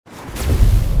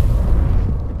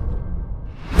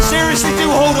seriously do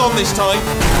hold on this time.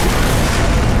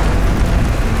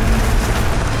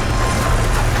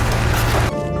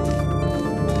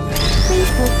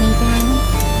 Please put me down.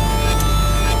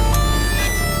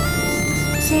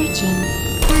 Searching.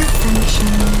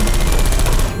 Malfunctioning.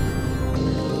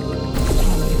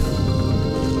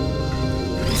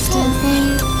 Still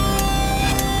there.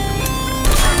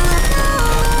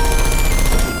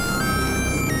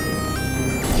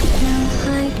 No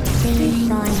hard feeling.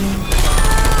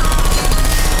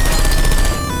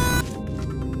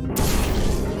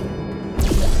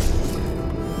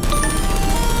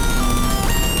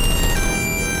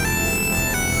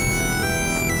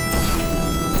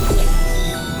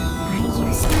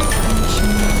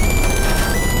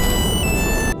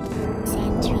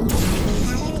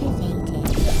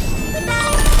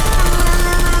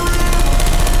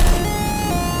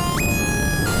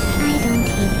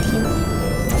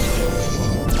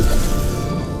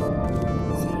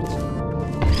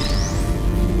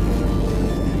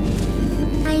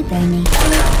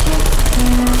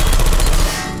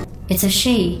 It's a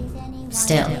she.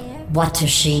 Still, what does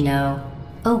she know?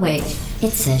 Oh wait,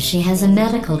 it says she has a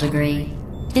medical degree.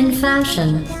 In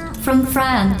fashion. From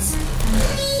France.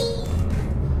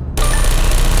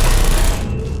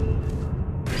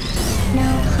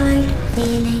 No hard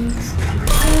feelings.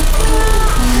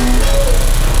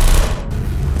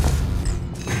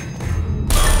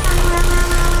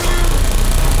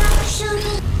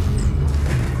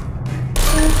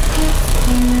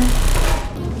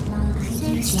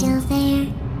 Still there.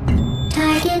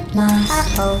 Target lost.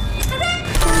 Uh-oh.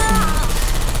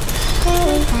 Hello,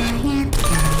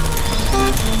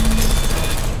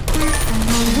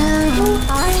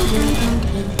 are you?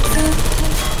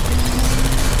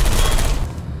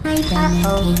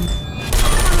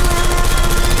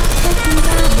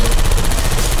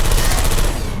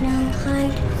 No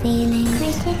hard feeling.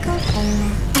 Critical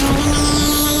error.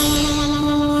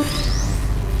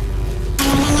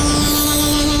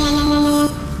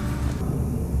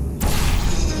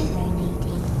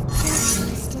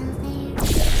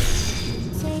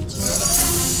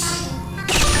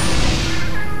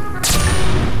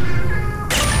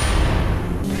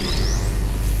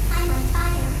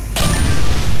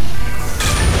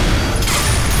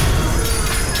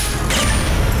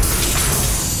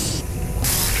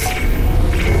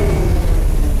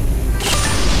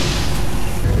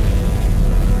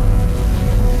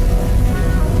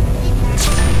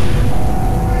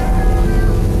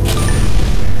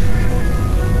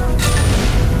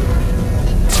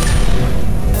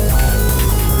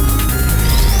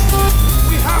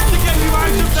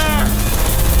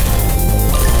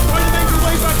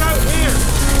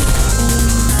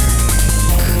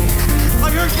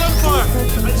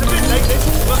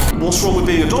 What's wrong with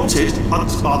being adopted?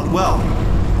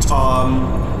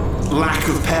 Lack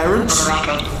of parents. For the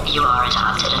record, you are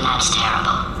adopted, and that's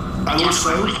terrible. And Just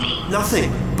also, work with me.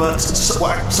 nothing. But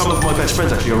some of my best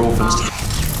friends actually are orphans.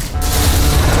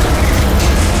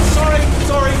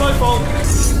 Sorry, my fault.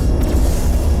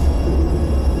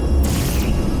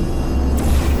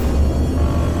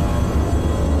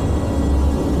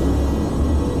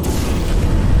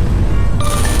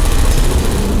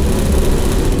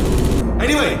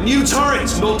 Anyway, new turret,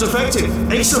 not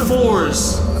defective. Ace of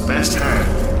fours. Best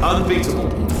hand. Unbeatable,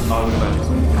 I would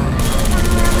imagine.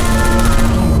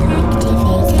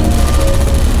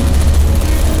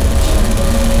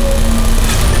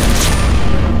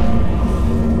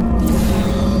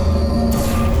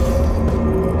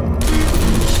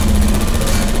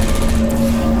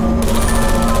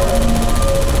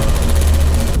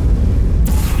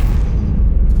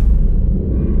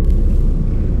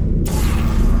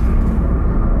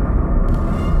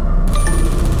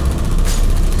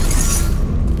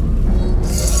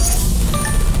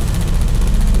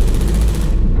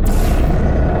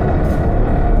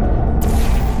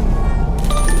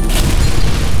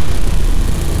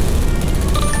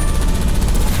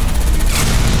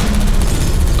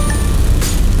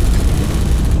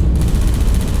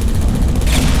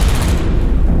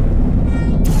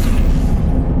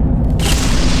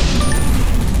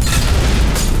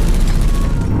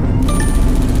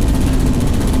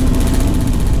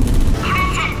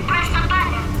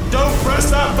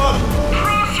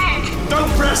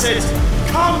 It!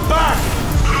 Come back!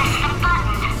 Press the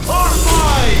button.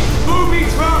 R5! Booby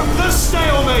trap the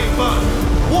stalemate button!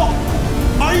 What?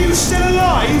 Are you still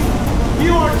alive?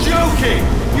 You are joking!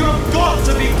 You have got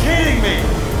to be kidding me!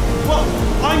 Well,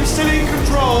 I'm still in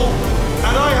control,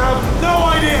 and I have no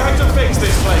idea how to fix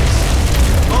this place.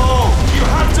 Oh, you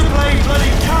had to play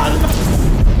bloody cat!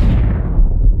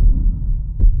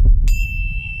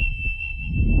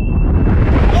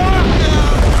 Ah!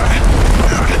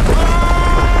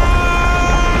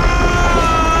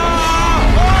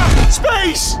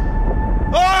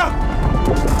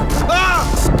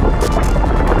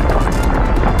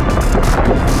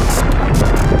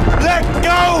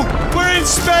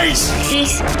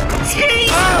 Please!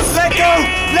 Let go!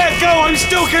 Let go! I'm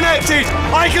still connected!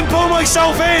 I can pull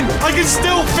myself in! I can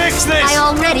still fix this! I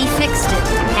already fixed it,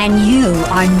 and you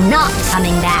are not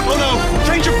coming back. Oh no!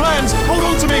 Change your plans! Hold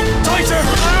on to me!